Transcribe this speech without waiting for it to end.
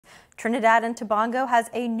Trinidad and Tobago has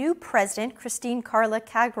a new president. Christine Carla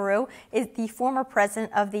Kangaloo is the former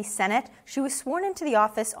president of the Senate. She was sworn into the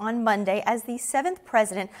office on Monday as the 7th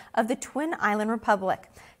president of the Twin Island Republic.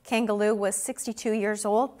 Kangaloo was 62 years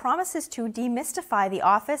old, promises to demystify the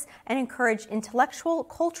office and encourage intellectual,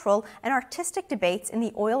 cultural, and artistic debates in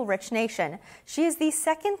the oil-rich nation. She is the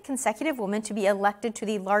second consecutive woman to be elected to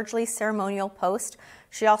the largely ceremonial post.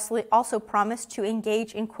 She also promised to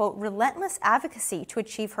engage in, quote, relentless advocacy to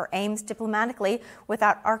achieve her aims diplomatically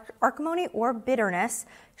without acrimony or bitterness.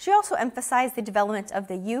 She also emphasized the development of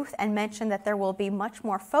the youth and mentioned that there will be much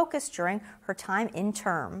more focus during her time in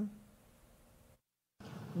term.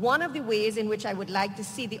 One of the ways in which I would like to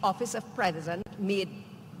see the office of president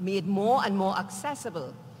made more and more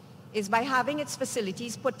accessible is by having its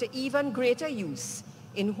facilities put to even greater use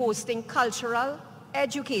in hosting cultural,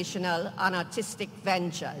 educational, and artistic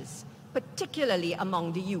ventures, particularly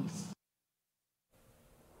among the youth.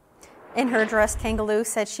 In her address, Kangaloo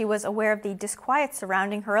said she was aware of the disquiet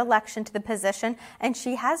surrounding her election to the position, and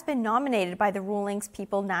she has been nominated by the Ruling's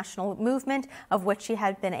People National Movement, of which she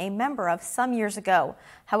had been a member of some years ago.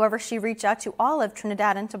 However, she reached out to all of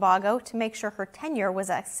Trinidad and Tobago to make sure her tenure was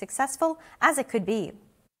as successful as it could be.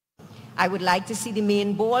 I would like to see the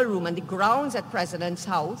main ballroom and the grounds at President's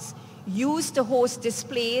House used to host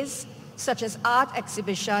displays such as art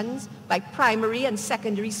exhibitions by primary and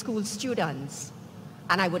secondary school students.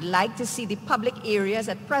 And I would like to see the public areas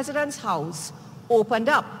at President's House opened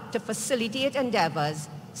up to facilitate endeavors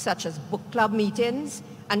such as book club meetings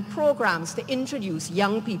and programs to introduce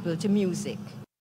young people to music.